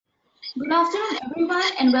Good afternoon, everyone,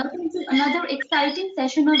 and welcome to another exciting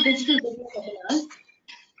session of Digital Business Webinars.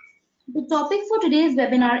 The topic for today's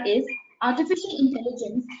webinar is Artificial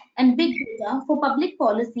Intelligence and Big Data for Public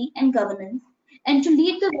Policy and Governance. And to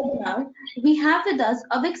lead the webinar, we have with us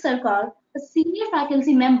Avik Sarkar, a senior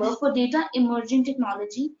faculty member for Data Emerging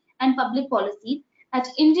Technology and Public Policy at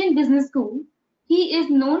Indian Business School. He is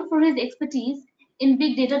known for his expertise in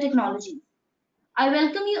big data technologies. I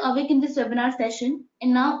welcome you, Avik, in this webinar session,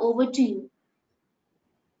 and now over to you.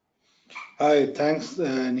 Hi, thanks,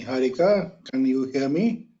 Niharika. Can you hear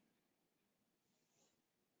me?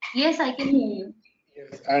 Yes, I can hear you.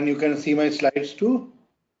 Yes. And you can see my slides too?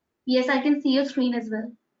 Yes, I can see your screen as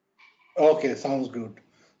well. Okay, sounds good.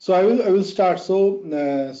 So I will start. So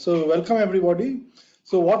welcome everybody.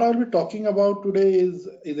 So what I'll be talking about today is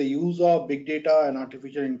the use of big data and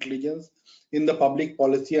artificial intelligence in the public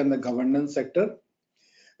policy and the governance sector.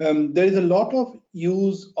 There is a lot of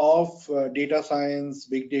use of data science,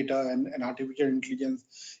 big data, and artificial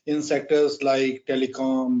intelligence in sectors like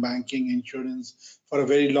telecom, banking, insurance for a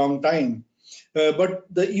very long time. But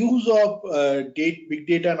the use of big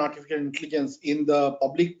data and artificial intelligence in the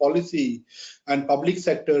public policy and public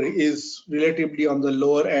sector is relatively on the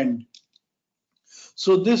lower end.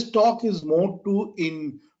 So this talk is more to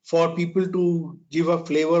in for people to give a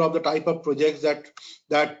flavor of the type of projects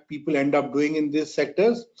that people end up doing in these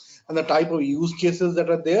sectors and the type of use cases that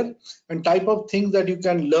are there and type of things that you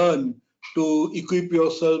can learn to equip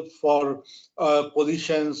yourself for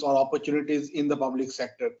positions or opportunities in the public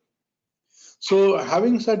sector. So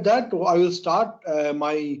having said that, I will start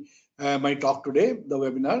my talk today, the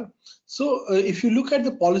webinar. So if you look at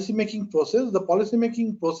the policy making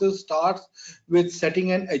process starts with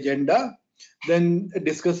setting an agenda, then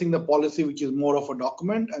discussing the policy, which is more of a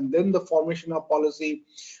document, and then the formation of policy,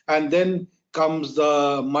 and then comes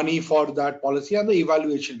the money for that policy and the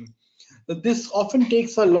evaluation. This often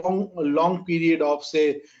takes a long period of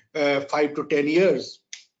say 5 to 10 years,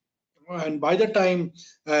 and by the time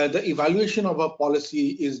the evaluation of a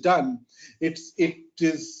policy is done, it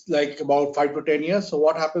is like about 5 to 10 years. So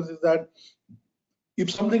what happens is that if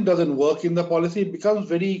something doesn't work in the policy, it becomes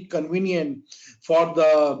very convenient for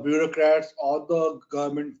the bureaucrats or the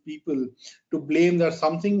government people to blame that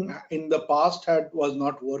something in the past had was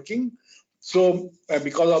not working. So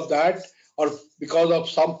because of that, or because of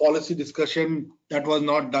some policy discussion that was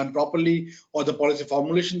not done properly, or the policy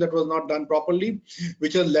formulation that was not done properly,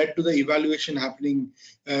 which has led to the evaluation happening,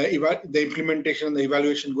 the implementation and the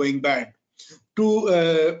evaluation going bad.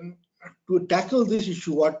 To tackle this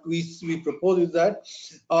issue, what we propose is that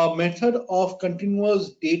a method of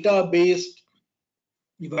continuous data-based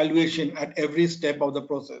evaluation at every step of the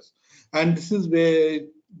process, and this is where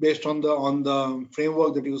based on the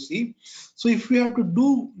framework that you see. So if we have to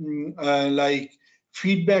do like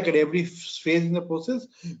feedback at every phase in the process,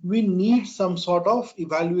 we need some sort of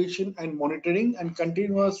evaluation and monitoring and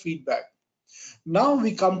continuous feedback. Now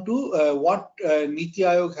we come to what Niti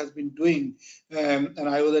Aayog has been doing, and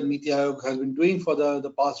I know that Niti Aayog has been doing for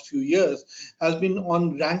the past few years, has been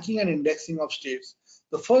on ranking and indexing of states.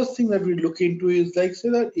 The first thing that we look into is like say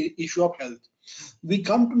the issue of health. We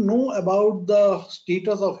come to know about the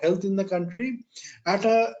status of health in the country at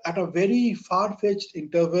a very far-fetched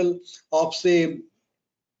interval of say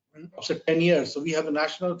after 10 years. So we have the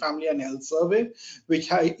National Family and Health Survey,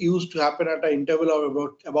 which used to happen at an interval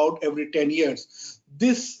of about every 10 years.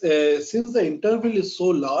 This, since the interval is so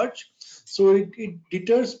large, so it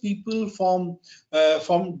deters people from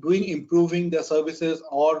doing improving their services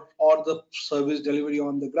or the service delivery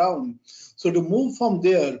on the ground. So to move from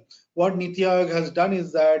there, what Niti Aayog has done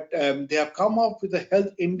is that they have come up with a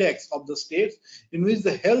health index of the states in which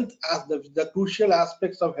the health as the crucial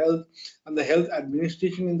aspects of health and the health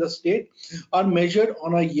administration in the state are measured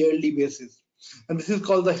on a yearly basis. And this is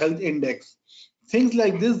called the health index. Things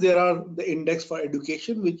like this, there are the index for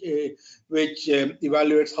education, which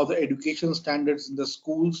evaluates how the education standards in the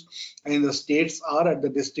schools and in the states are at the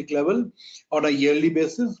district level on a yearly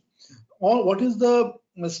basis. Or what is the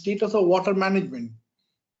status of water management,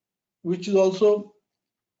 which is also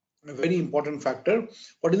a very important factor.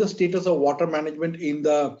 What is the status of water management in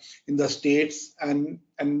the states, and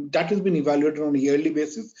that has been evaluated on a yearly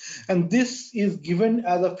basis, and this is given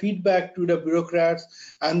as a feedback to the bureaucrats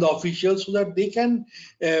and the officials so that they can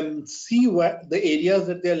see what the areas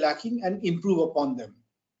that they are lacking and improve upon them.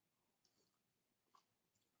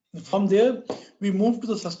 From there, we move to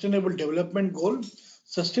the Sustainable Development Goal.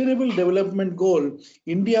 Sustainable Development Goal,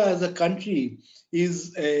 India as a country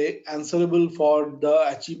is answerable for the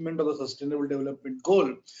achievement of the Sustainable Development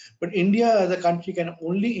Goal. But India as a country can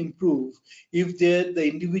only improve if the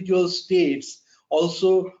individual states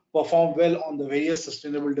also perform well on the various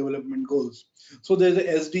sustainable development goals. So there's a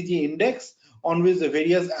SDG index on which the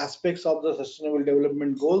various aspects of the sustainable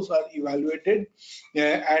development goals are evaluated,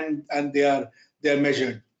 and they are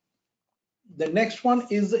measured. The next one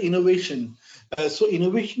is the innovation. So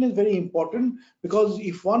innovation is very important, because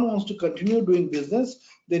if one wants to continue doing business,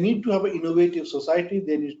 they need to have an innovative society.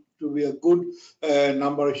 There needs to be a good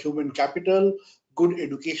number of human capital, good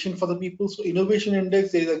education for the people. So innovation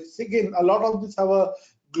index, there is again a lot of this have a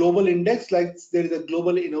global index, like there is a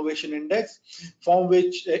global innovation index from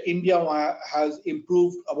which India has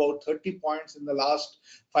improved about 30 points in the last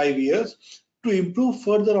 5 years. To improve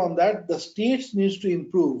further on that, the states needs to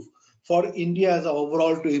improve for India as a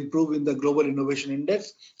overall to improve in the global innovation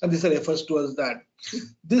index, and this refers towards that.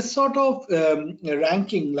 This sort of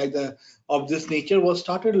ranking, like the of this nature, was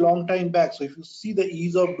started a long time back. So if you see the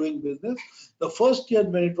ease of doing business, the first year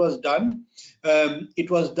when it was done, it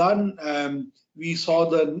was done. We saw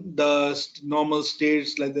the normal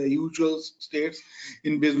states, like the usual states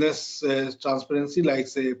in business transparency, like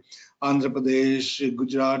say Andhra Pradesh,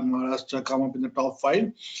 Gujarat, Maharashtra come up in the top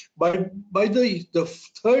five. But by the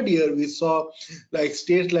third year, we saw like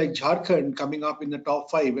states like Jharkhand coming up in the top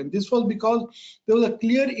five, and this was because there was a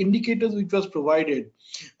clear indicators which was provided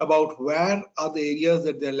about where are the areas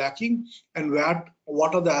that they're lacking and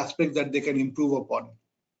what are the aspects that they can improve upon,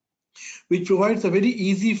 which provides a very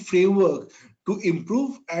easy framework to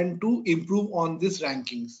improve on these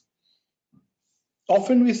rankings.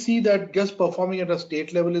 Often we see that just performing at a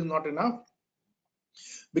state level is not enough,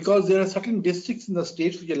 because there are certain districts in the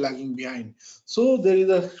states which are lagging behind. So there is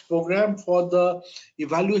a program for the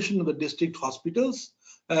evaluation of the district hospitals,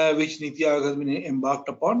 which Niti Aayog has been embarked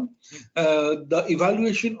upon. The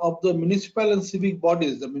evaluation of the municipal and civic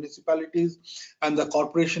bodies, the municipalities and the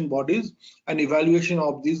corporation bodies, and evaluation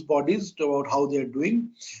of these bodies about how they are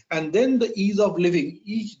doing. And then the ease of living.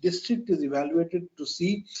 Each district is evaluated to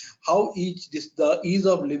see how the ease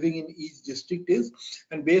of living in each district is,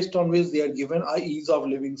 and based on which they are given a ease of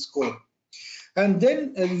living score. And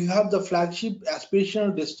then you have the flagship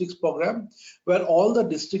aspirational districts program, where all the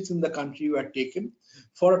districts in the country were taken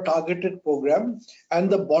for a targeted program, and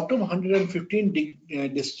the bottom 115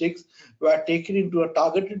 districts were taken into a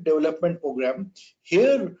targeted development program.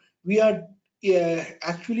 Here we are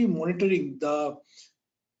actually monitoring the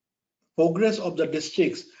progress of the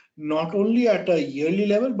districts, not only at a yearly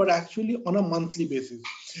level but actually on a monthly basis.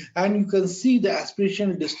 And you can see the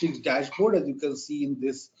aspirational districts dashboard, as you can see in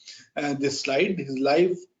this slide. This is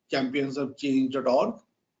live championsofchange.org.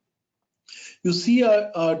 You see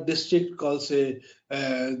a district called, say,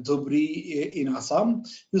 Dhubri in Assam.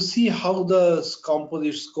 You see how the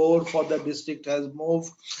composite score for the district has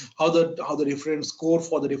moved, how the different score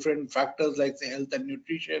for the different factors like say health and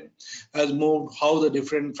nutrition has moved, how the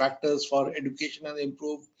different factors for education has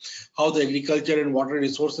improved, how the agriculture and water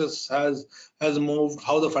resources has moved,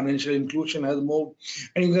 how the financial inclusion has moved,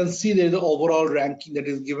 and you can see there is the overall ranking that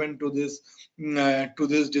is given to this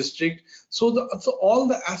district. So all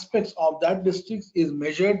the aspects of that district is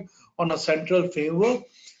measured on a central framework,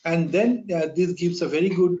 and then this gives a very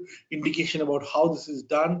good indication about how this is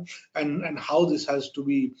done and how this has to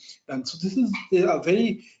be done. So this is a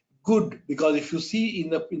very good, because if you see in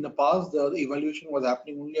the past the evaluation was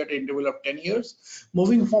happening only at an interval of 10 years.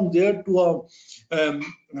 Moving from there to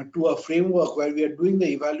a framework where we are doing the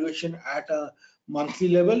evaluation at a monthly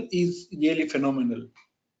level is really phenomenal.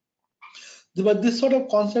 But this sort of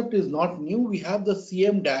concept is not new. We have the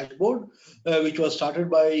CM dashboard, which was started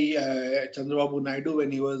by Chandrababu Naidu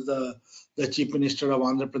when he was the Chief Minister of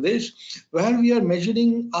Andhra Pradesh, where we are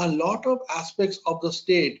measuring a lot of aspects of the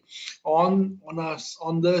state on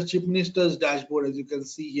the Chief Minister's dashboard, as you can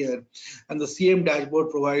see here. And the CM dashboard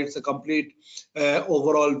provides a complete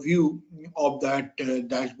overall view of that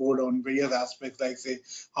dashboard on various aspects, like say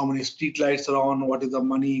how many street lights are on, what is the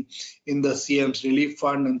money in the CM's relief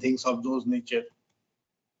fund, and things of those nature.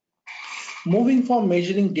 Moving from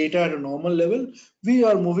measuring data at a normal level, we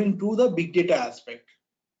are moving to the big data aspect.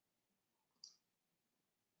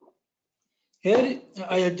 Here,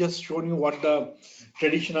 I have just shown you what the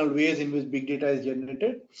traditional ways in which big data is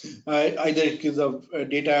generated. Either it gives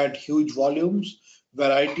data at huge volumes,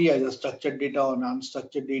 variety, either structured data or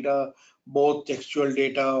unstructured data, both textual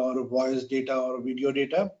data or voice data or video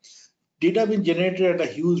data. Data being generated at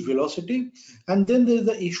a huge velocity, and then there is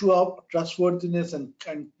the issue of trustworthiness and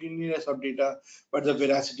cleanliness of data, where the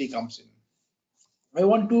veracity comes in. I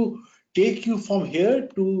want to take you from here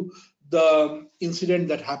to the incident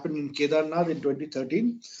that happened in Kedarnath in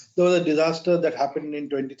 2013. There was a disaster that happened in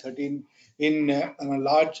 2013 and a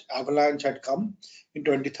large avalanche had come in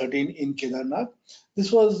 2013 in Kedarnath.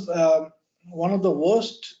 This was one of the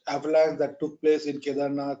worst avalanche that took place in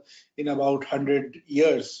Kedarnath in about 100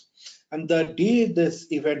 years. And the day this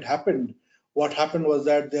event happened, what happened was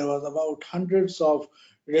that there was about hundreds of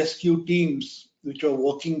rescue teams which were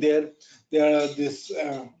working there. There are this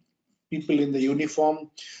people in the uniform,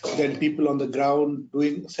 then people on the ground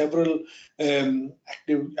doing several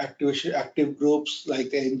active groups like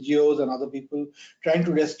the NGOs and other people trying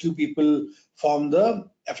to rescue people from the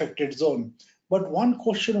affected zone. But one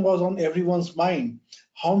question was on everyone's mind: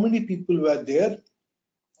 how many people were there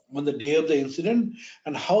on the day of the incident,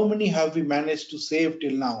 and how many have we managed to save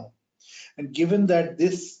till now? And given that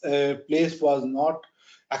this place was not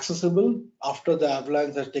accessible after the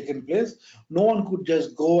avalanche has taken place, no one could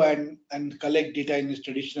just go and collect data in its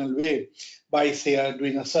traditional way by, say,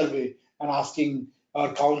 doing a survey and asking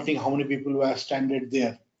or counting how many people were stranded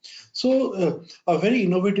there. So a very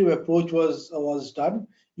innovative approach was done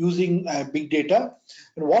using big data.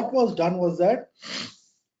 And what was done was that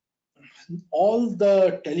all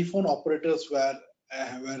the telephone operators were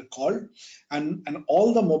called, and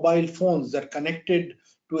all the mobile phones that connected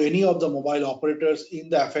to any of the mobile operators in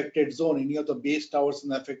the affected zone, any of the base towers in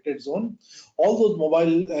the affected zone, all those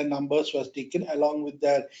mobile numbers was taken along with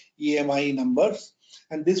their EMI numbers,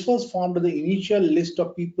 and this was formed the initial list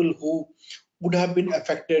of people who would have been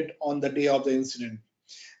affected on the day of the incident.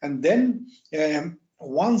 And then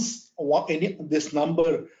once this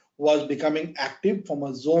number was becoming active from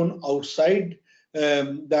a zone outside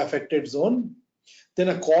the affected zone, then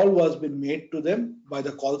a call was been made to them by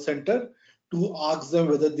the call center to ask them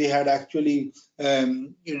whether they had actually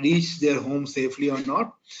reached their home safely or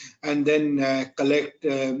not, and then collect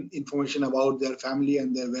information about their family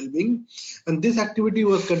and their well-being. And this activity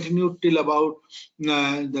was continued till about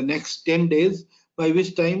the next 10 days, by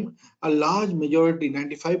which time a large majority,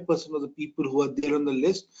 95% of the people who are there on the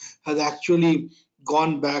list, has actually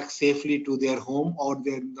gone back safely to their home, or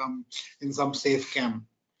they're in some safe camp.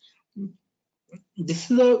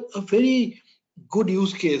 This is a very good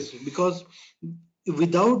use case, because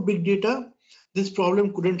without big data, this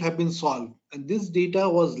problem couldn't have been solved. And this data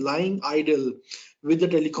was lying idle with the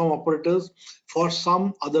telecom operators for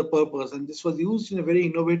some other purpose. And this was used in a very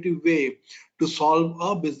innovative way to solve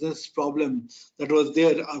a business problem that was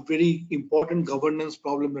there, a very important governance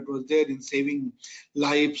problem that was there in saving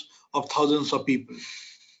lives of thousands of people.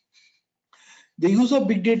 The use of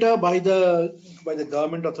big data by the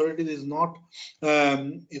government authorities is not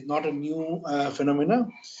a new phenomena.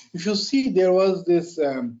 If you see, there was this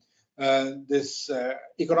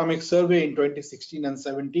economic survey in 2016 and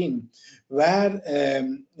 17 where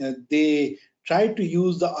they tried to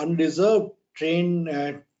use the unreserved train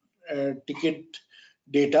ticket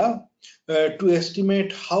data to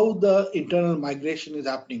estimate how the internal migration is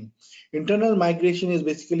happening. Internal migration is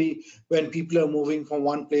basically when people are moving from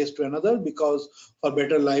one place to another because for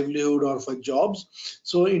better livelihood or for jobs.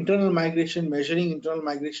 So internal migration, measuring internal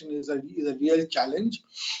migration is a real challenge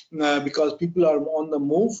because people are on the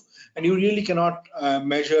move, and you really cannot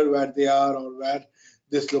measure where they are or where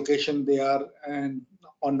this location they are and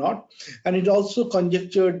or not. And it also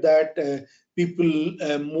conjectured that people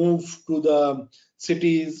move to the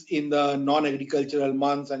cities in the non-agricultural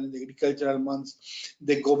months, and in the agricultural months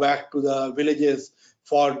they go back to the villages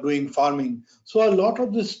for doing farming. So a lot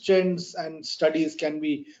of these trends and studies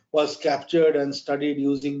was captured and studied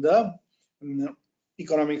using the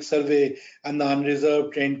economic survey and the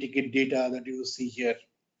unreserved train ticket data that you see here.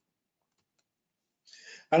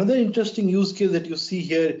 Another interesting use case that you see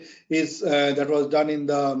here is that was done in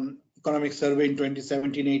the economic survey in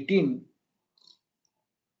 2017-18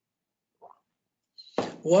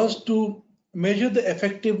 was to measure the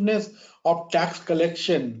effectiveness of tax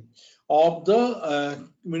collection of the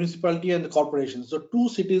municipality and the corporation. So two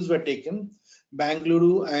cities were taken,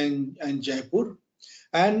 Bangalore and Jaipur,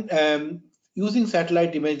 and using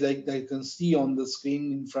satellite image like that you can see on the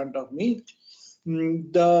screen in front of me,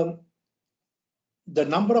 the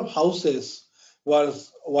number of houses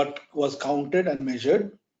was what was counted and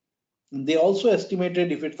measured. They also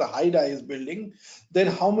estimated if it's a high-rise building, then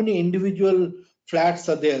how many individual flats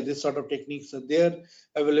are there. This sort of techniques are there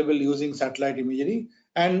available using satellite imagery.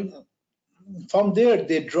 And from there,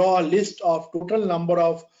 they draw a list of total number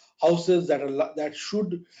of houses that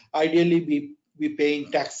should ideally be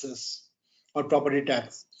paying taxes or property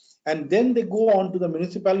tax. And then they go on to the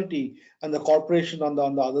municipality and the corporation on the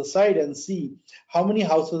other side and see how many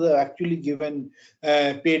houses have actually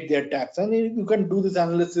paid their tax. And you can do this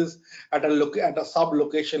analysis at a sub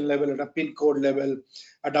location level, at a pin code level,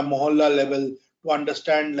 at a mohalla level, to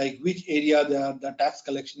understand like which area the tax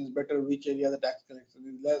collection is better, which area the tax collection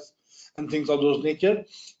is less, and things of those nature.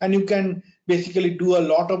 And you can basically do a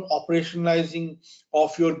lot of operationalizing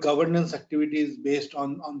of your governance activities based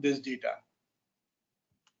on this data.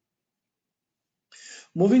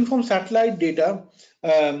 Moving from satellite data,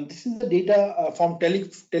 this is the data from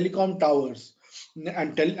telecom towers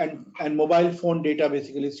and mobile phone data,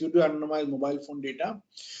 basically pseudo-anonymized mobile phone data.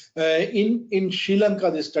 In Sri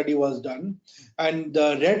Lanka, this study was done, and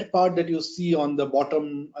the red part that you see on the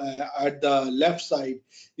bottom at the left side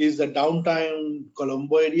is the downtown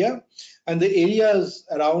Colombo area, and the areas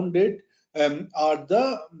around it are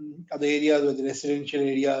the areas where the residential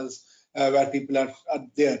areas where people are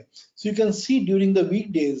there. So you can see during the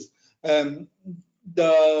weekdays,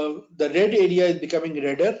 the red area is becoming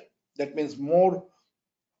redder. That means more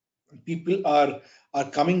people are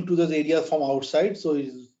coming to those areas from outside, so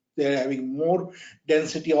they're having more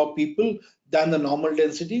density of people than the normal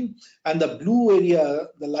density. And the blue area,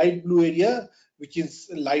 the light blue area, which is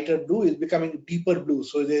lighter blue, is becoming deeper blue,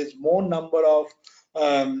 so there's more number of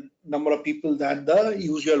people than the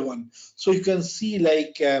usual one. So you can see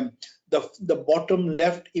like the bottom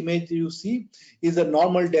left image you see is the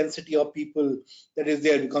normal density of people that is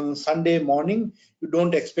there, because on Sunday morning you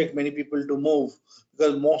don't expect many people to move,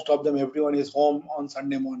 because most of them, everyone is home on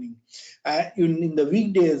Sunday morning. In the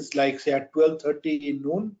weekdays, like say at 12:30 in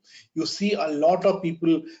noon, you see a lot of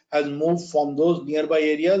people has moved from those nearby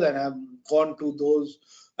areas and have gone to those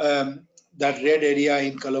that red area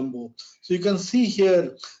in Colombo. So you can see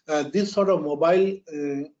here this sort of mobile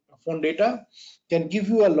phone data can give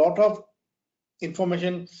you a lot of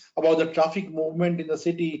information about the traffic movement in the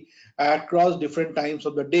city across different times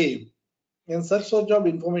of the day. And such sort of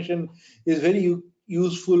information is very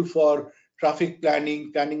useful for traffic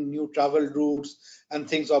planning, planning new travel routes, and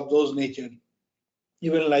things of those nature.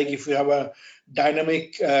 Even like if you have a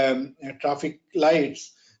dynamic traffic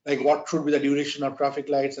lights, like what should be the duration of traffic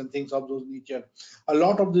lights and things of those nature. A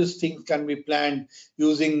lot of these things can be planned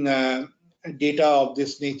using data of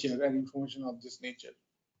this nature and information of this nature.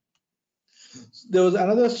 There was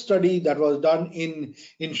another study that was done in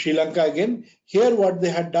Sri Lanka again. Here, what they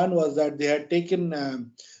had done was that they had taken,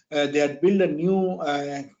 they had built a new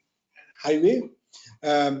highway,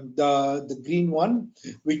 the green one,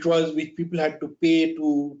 which people had to pay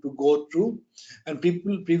to go through, and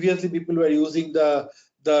previously people were using the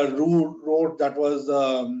road that was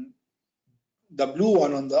the blue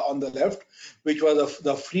one on the left, which was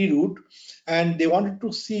the free route, and they wanted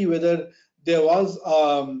to see whether there was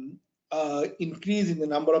increase in the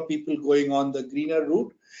number of people going on the greener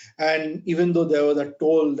route, and even though there was a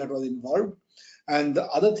toll that was involved. And the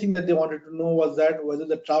other thing that they wanted to know was that whether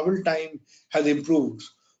the travel time has improved.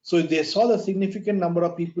 So they saw the significant number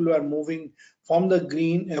of people who are moving from the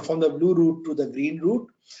blue route to the green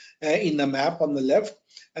route in the map on the left,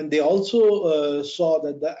 and they also saw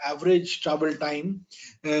that the average travel time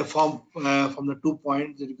from the 2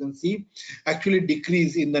 points that you can see actually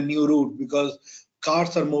decreased in the new route, because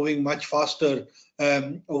cars are moving much faster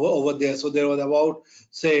over there. So there was about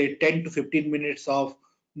say 10 to 15 minutes of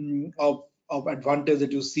advantage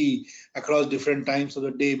that you see across different times of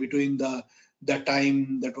the day between the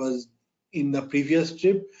time that was in the previous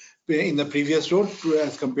trip in the previous road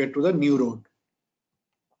as compared to the new road.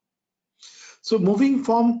 So moving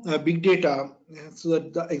from big data, so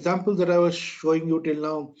the examples that I was showing you till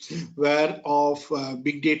now were of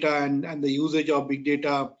big data and the usage of big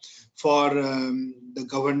data for the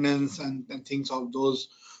governance and things of those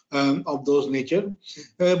nature.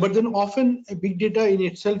 But then often big data in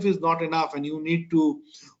itself is not enough, and you need to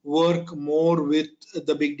work more with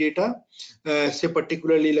the big data. Say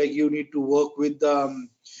particularly like you need to work with the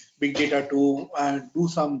big data to do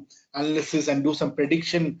some analysis and do some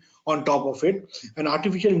prediction on top of it, and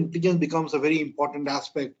artificial intelligence becomes a very important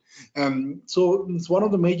aspect. So it's one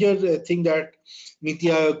of the major thing that Niti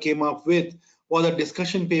Aayog came up with was a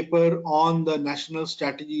discussion paper on the national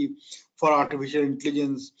strategy for artificial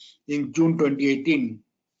intelligence in June 2018.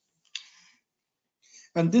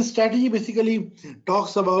 And this strategy basically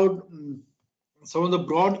talks about some of the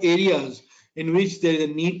broad areas in which there is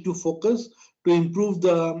a need to focus to improve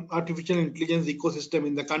the artificial intelligence ecosystem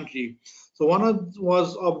in the country. So one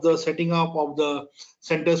was of the setting up of the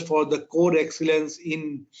centers for the core excellence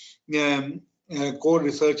in core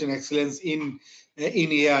research and excellence in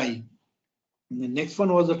AI. And the next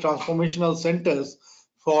one was the transformational centers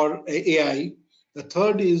for AI. The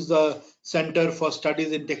third is the Center for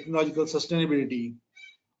Studies in Technological Sustainability.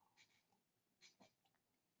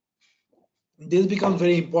 This becomes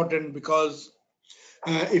very important because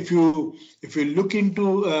if you look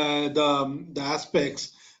into the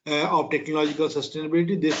aspects, of technological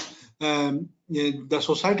sustainability. The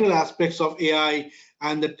societal aspects of AI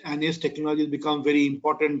and its technologies become very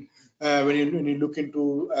important when you look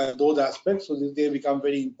into those aspects. So they become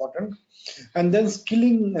very important. And then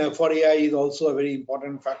skilling for AI is also a very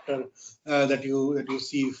important factor that you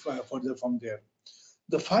see further from there.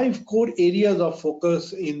 The five core areas of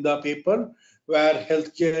focus in the paper were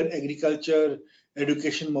healthcare, agriculture,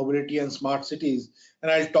 education, mobility, and smart cities.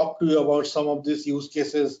 And I'll talk to you about some of these use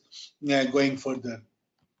cases going further.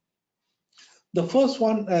 The first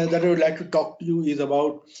one that I would like to talk to you is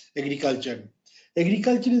about agriculture.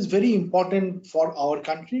 Agriculture is very important for our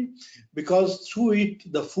country because through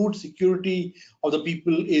it, the food security of the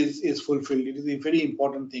people is fulfilled. It is a very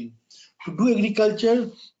important thing. To do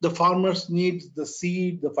agriculture, the farmers need the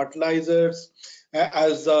seed, the fertilizers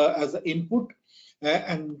as the input,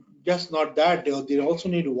 and just not that, they also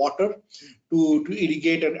need water to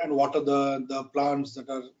irrigate and water the plants that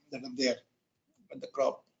are there at the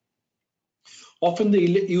crop. Often they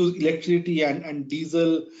use electricity and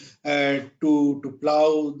diesel to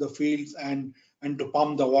plow the fields and to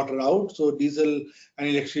pump the water out. So diesel and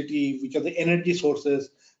electricity, which are the energy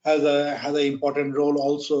sources, has an important role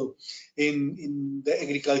also in the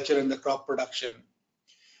agriculture and the crop production.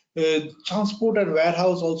 Transport and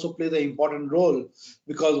warehouse also play the important role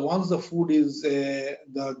because once the food is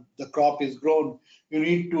the crop is grown, you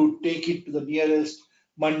need to take it to the nearest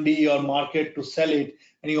mandi or market to sell it,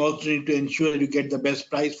 and you also need to ensure that you get the best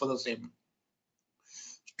price for the same.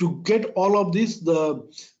 To get all of this,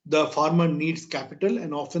 the farmer needs capital,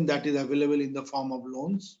 and often that is available in the form of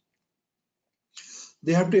loans.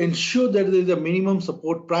 They have to ensure that there is a minimum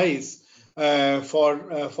support price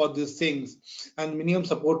for these things, and minimum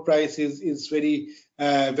support price is very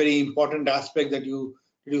important aspect that you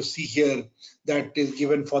see here that is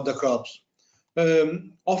given for the crops.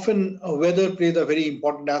 Often weather plays a very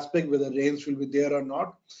important aspect, whether rains will be there or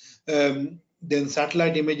not. Then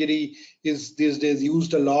satellite imagery is these days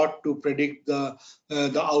used a lot to predict the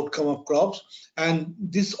outcome of crops, and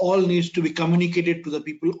this all needs to be communicated to the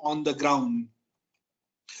people on the ground.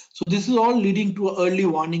 So this is all leading to early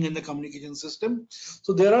warning in the communication system.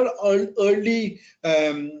 So there are early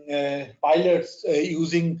pilots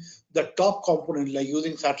using the top component, like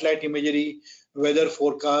using satellite imagery, weather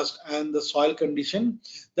forecast, and the soil condition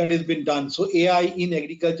that has been done. So AI in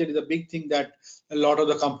agriculture is a big thing that a lot of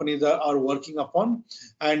the companies are working upon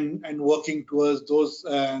and working towards those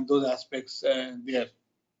aspects there.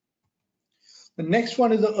 The next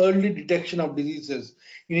one is the early detection of diseases.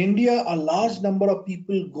 In India, a large number of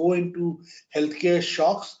people go into healthcare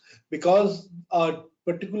shocks because a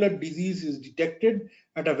particular disease is detected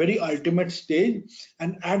at a very ultimate stage,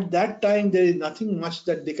 and at that time, there is nothing much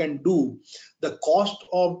that they can do. The cost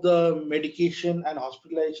of the medication and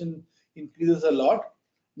hospitalization increases a lot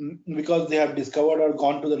because they have discovered or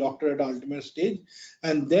gone to the doctor at the ultimate stage,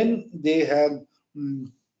 and then they have mm,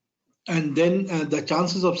 and then the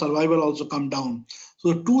chances of survival also come down.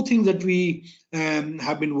 So two things that we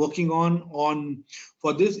have been working on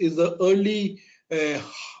for this is the early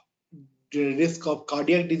risk of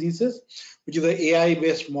cardiac diseases, which is an AI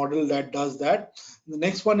based model that does that. The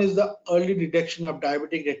next one is the early detection of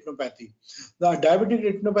diabetic retinopathy. The diabetic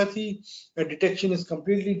retinopathy detection is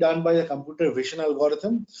completely done by a computer vision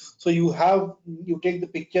algorithm. So you take the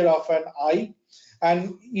picture of an eye,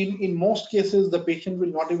 and in most cases the patient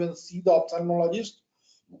will not even see the ophthalmologist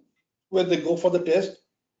when they go for the test.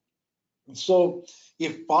 So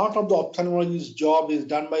if part of the ophthalmologist's job is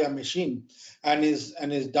done by a machine and is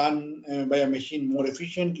done by a machine more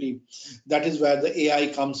efficiently, that is where the AI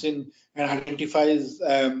comes in and identifies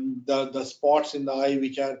the spots in the eye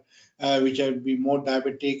which are be more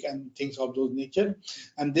diabetic and things of those nature.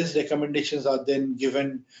 And these recommendations are then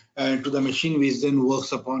given to the machine, which then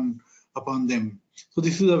works upon them. So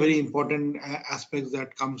this is a very important aspect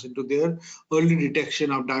that comes into there: early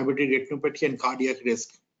detection of diabetic retinopathy and cardiac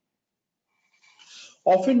risk.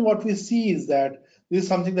 Often what we see is that this is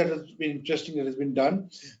something that has been interesting that has been done.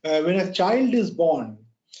 When a child is born,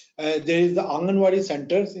 there is the Anganwadi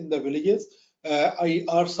centers in the villages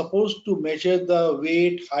are supposed to measure the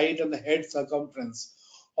weight, height, and the head circumference.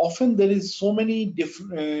 Often there is so many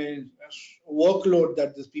different workload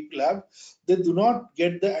that these people have, they do not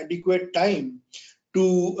get the adequate time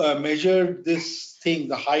to measure this thing,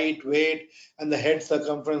 the height, weight, and the head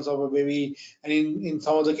circumference of a baby. And in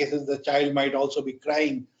some of the cases, the child might also be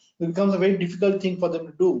crying. It becomes a very difficult thing for them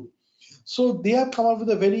to do. So they have come up with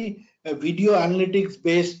a very video analytics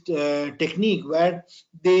based technique where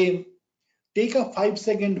they take a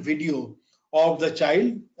 5-second video of the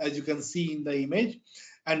child, as you can see in the image,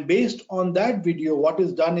 and based on that video, what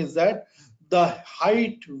is done is that the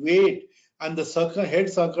height, weight, and the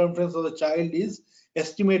head circumference of the child is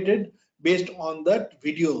estimated based on that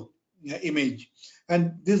video image.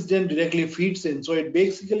 And this then directly feeds in. So it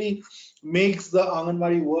basically makes the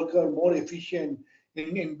Anganwadi worker more efficient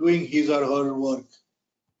in doing his or her work.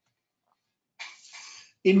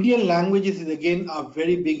 Indian languages is again a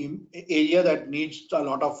very big area that needs a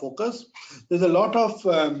lot of focus. There's a lot of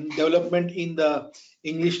development in the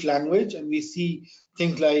English language, and we see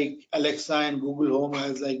things like Alexa and Google Home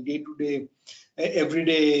as like day-to-day,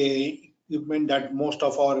 everyday equipment that most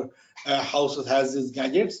of our houses has these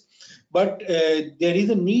gadgets. But there is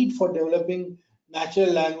a need for developing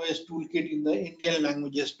natural language toolkit in the Indian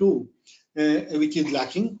languages too, which is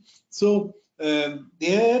lacking. So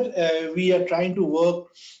there we are trying to work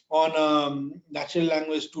on natural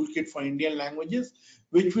language toolkit for Indian languages,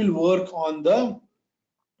 which will work on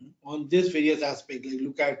this various aspects, like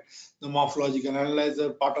look at the morphological analyzer,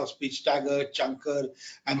 part of speech tagger, chunker,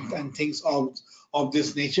 and things of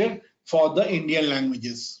this nature for the Indian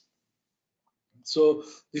languages. So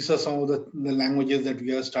these are some of the languages that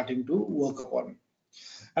we are starting to work upon.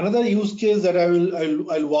 Another use case that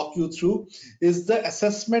I'll walk you through is the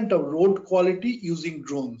assessment of road quality using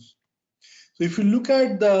drones. So if you look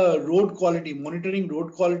at the road quality, monitoring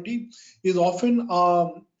road quality is often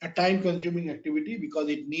a time-consuming activity because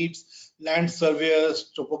it needs land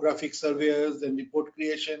surveyors, topographic surveyors, then report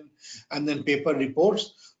creation, and then paper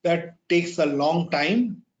reports. That takes a long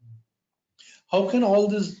time. How can all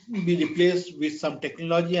this be replaced with some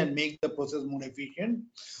technology and make the process more efficient?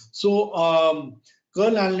 So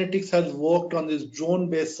Curl Analytics has worked on this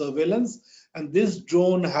drone-based surveillance, and this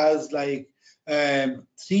drone has like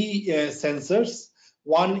three sensors.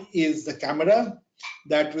 One is the camera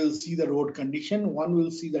that will see the road condition. One will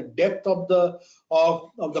see the depth of the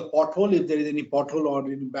pothole, if there is any pothole or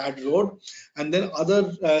any bad road, and then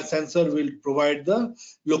other sensor will provide the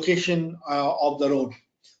location of the road.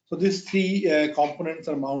 So these three components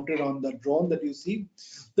are mounted on the drone that you see.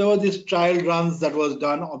 There were these trial runs that was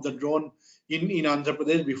done of the drone in Andhra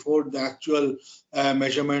Pradesh before the actual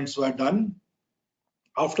measurements were done.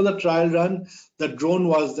 After the trial run, the drone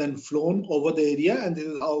was then flown over the area, and this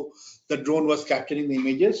is how the drone was capturing the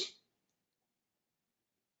images.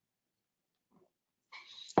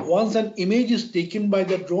 Once an image is taken by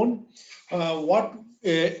the drone, what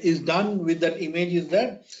is done with that image is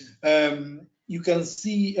that you can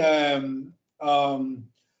see the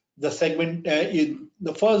segment in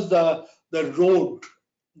the first the road,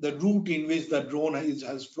 the route in which the drone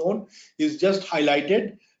has flown is just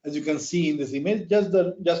highlighted, as you can see in this image. Just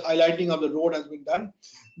highlighting of the road has been done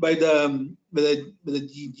by the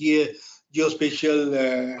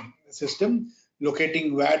geospatial system,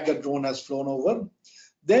 locating where the drone has flown over.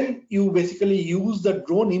 Then you basically use the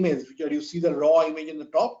drone image, which are, you see the raw image in the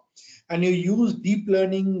top, and you use deep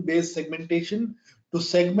learning based segmentation to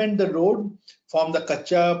segment the road from the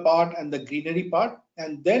kacha part and the greenery part,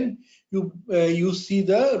 and then you see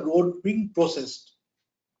the road being processed.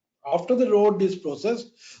 After the road is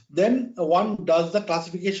processed, then one does the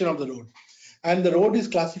classification of the road, and the road is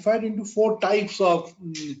classified into four types of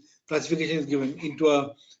classification is given into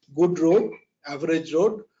a good road, average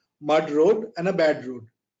road, mud road, and a bad road.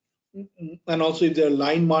 And also if there are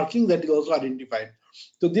line markings, that is also identified.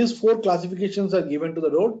 So these four classifications are given to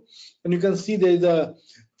the road, and you can see there is a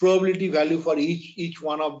probability value for each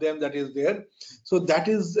one of them that is there. So that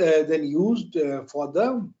is then used for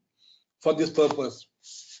this purpose.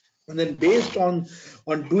 And then based on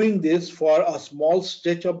doing this for a small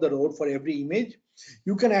stretch of the road for every image,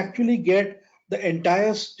 you can actually get the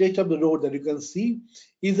entire stretch of the road that you can see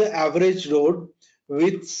is an average road,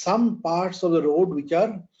 with some parts of the road which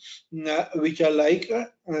are like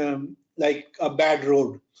a bad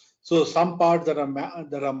road. So some parts that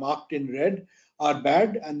are marked in red are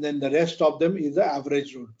bad, and then the rest of them is the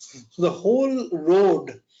average road. So the whole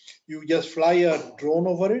road, you just fly a drone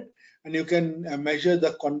over it, and you can measure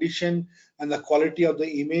the condition and the quality of the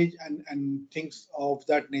image and things of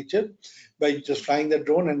that nature by just flying the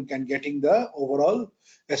drone and getting the overall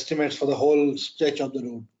estimates for the whole stretch of the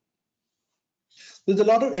road. There's a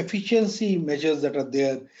lot of efficiency measures that are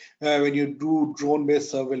there when you do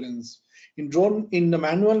drone-based surveillance. In the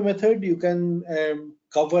manual method, you can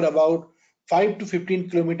cover about 5 to 15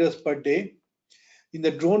 kilometers per day. In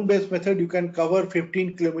the drone-based method, you can cover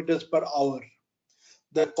 15 kilometers per hour.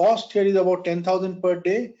 The cost here is about 10,000 per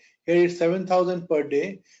day. Here is 7,000 per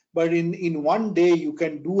day. But in one day, you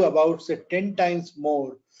can do about, say, 10 times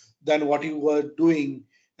more than what you were doing.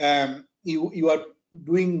 You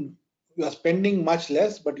are spending much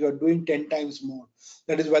less, but you are doing 10 times more.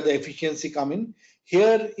 That is where the efficiency come in.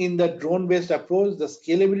 Here in the drone-based approach, the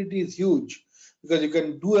scalability is huge because you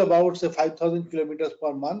can do about say 5,000 kilometers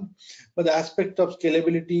per month, but the aspect of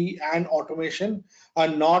scalability and automation are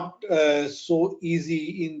not so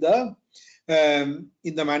easy in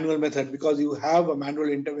the manual method because you have a manual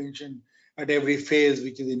intervention at every phase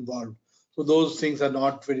which is involved. So those things are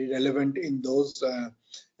not very relevant in those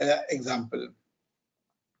example.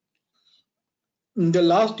 The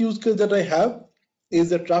last use case that I have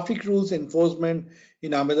is the traffic rules enforcement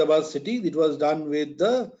in Ahmedabad city. It was done with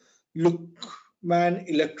the Lookman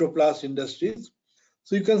Electroplast Industries.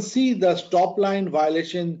 So you can see the stop line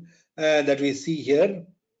violation that we see here,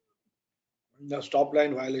 the stop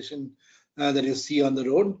line violation that you see on the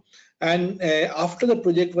road. And after the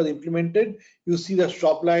project was implemented, you see the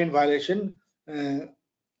stop line violation uh,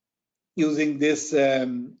 using this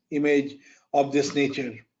image of this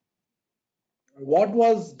nature. What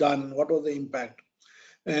was done? What was the impact?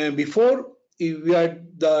 Before, we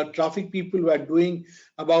had the traffic people were doing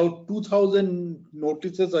about 2,000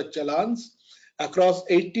 notices or challans across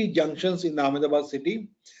 80 junctions in Ahmedabad city.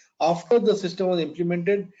 After the system was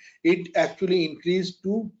implemented, it actually increased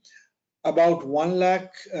to about 1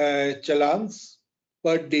 lakh challans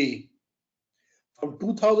per day. From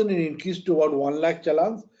 2,000, it increased to about 1 lakh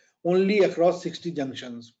challans only across 60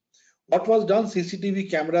 junctions. What was done?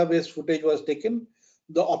 CCTV camera based footage was taken.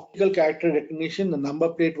 The optical character recognition, the number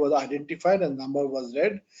plate was identified and number was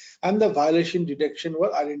read, and the violation detection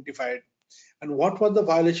was identified. And what was the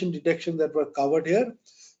violation detection that were covered here?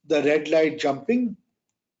 The red light jumping,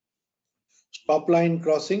 stop line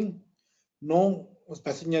crossing, no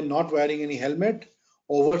passenger not wearing any helmet,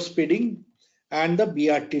 over speeding, and the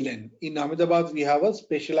BRT lane. In Ahmedabad, we have a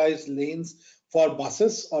specialized lanes for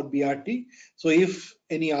buses or BRT. So if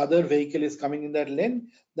any other vehicle is coming in that lane,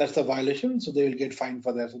 that's a violation. So they will get fined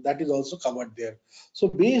for that. So that is also covered there. So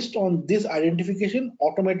based on this identification,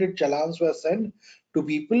 automated challans were sent to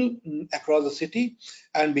people across the city.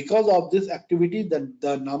 And because of this activity,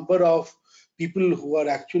 the number of people who are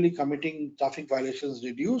actually committing traffic violations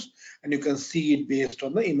reduced, and you can see it based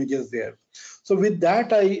on the images there. So with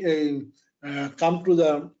that, I come to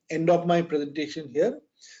the end of my presentation here.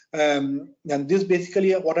 And this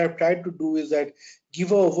basically what I've tried to do is that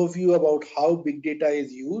give an overview about how big data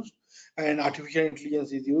is used and artificial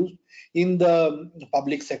intelligence is used in the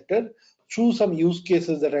public sector through some use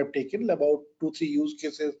cases that I've taken, about 2-3 use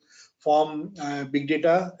cases from big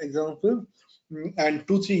data example, and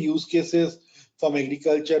 2-3 use cases from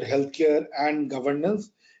agriculture, healthcare, and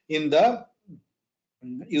governance in the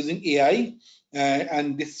using AI.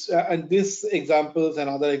 And these examples and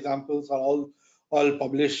other examples are all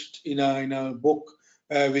published in a book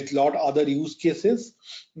with lot other use cases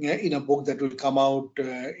in a book that will come out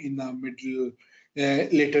in the middle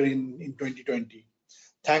later in 2020.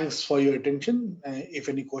 Thanks for your attention. If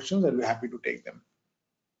any questions, I'll be happy to take them.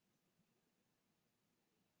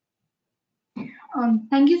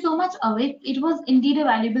 Thank you so much, Avik. It was indeed a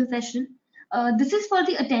valuable session. This is for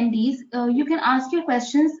the attendees. You can ask your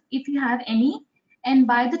questions if you have any. And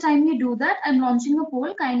by the time you do that, I'm launching a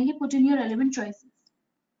poll. Kindly put in your relevant choices.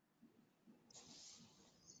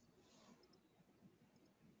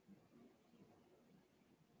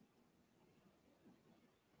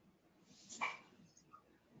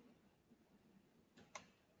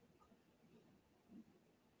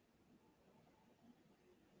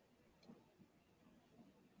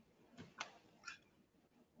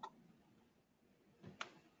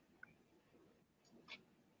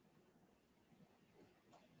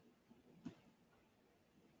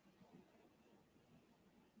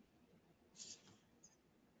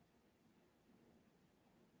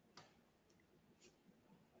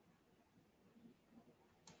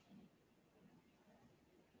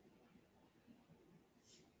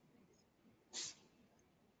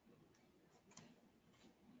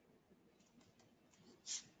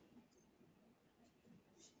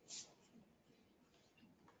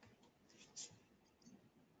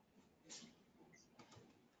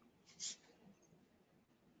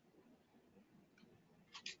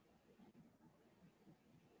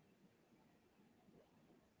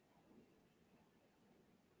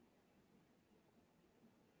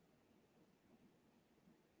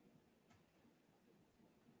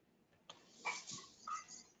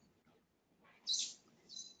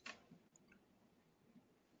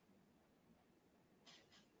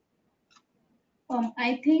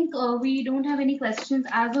 I think we don't have any questions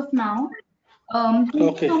as of now. Thank you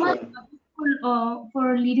Okay, so much sure.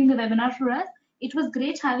 for leading the webinar for us. It was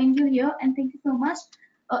great having you here, and thank you so much,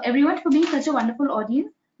 everyone, for being such a wonderful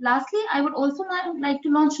audience. Lastly, I would also like to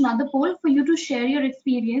launch another poll for you to share your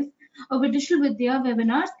experience with Digital Vidya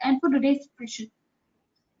webinars and for today's session.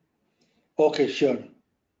 Okay, sure.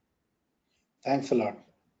 Thanks a lot.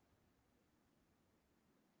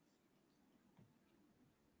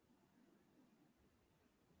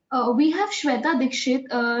 We have Shweta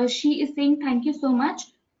Dikshit. She is saying thank you so much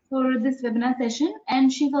for this webinar session,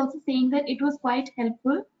 and she's also saying that it was quite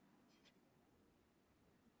helpful.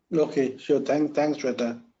 Okay, sure. Thanks,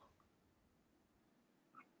 Shweta.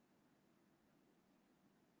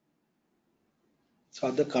 So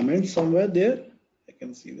are the comments somewhere there? I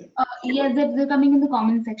can see them. Yes, they're coming in the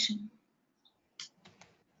comment section.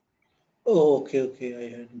 Oh, okay. I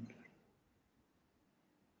hadn't.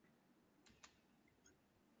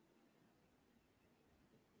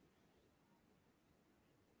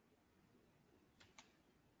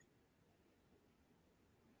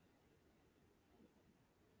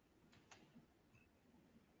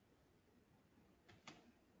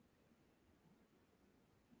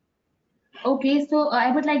 Okay, so I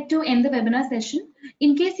would like to end the webinar session.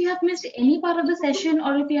 In case you have missed any part of the session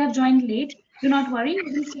or if you have joined late, do not worry,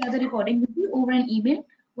 we will share the recording with you over an email.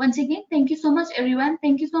 Once again, thank you so much, everyone.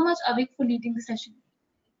 Thank you so much, Avik, for leading the session.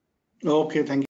 Okay, thank you.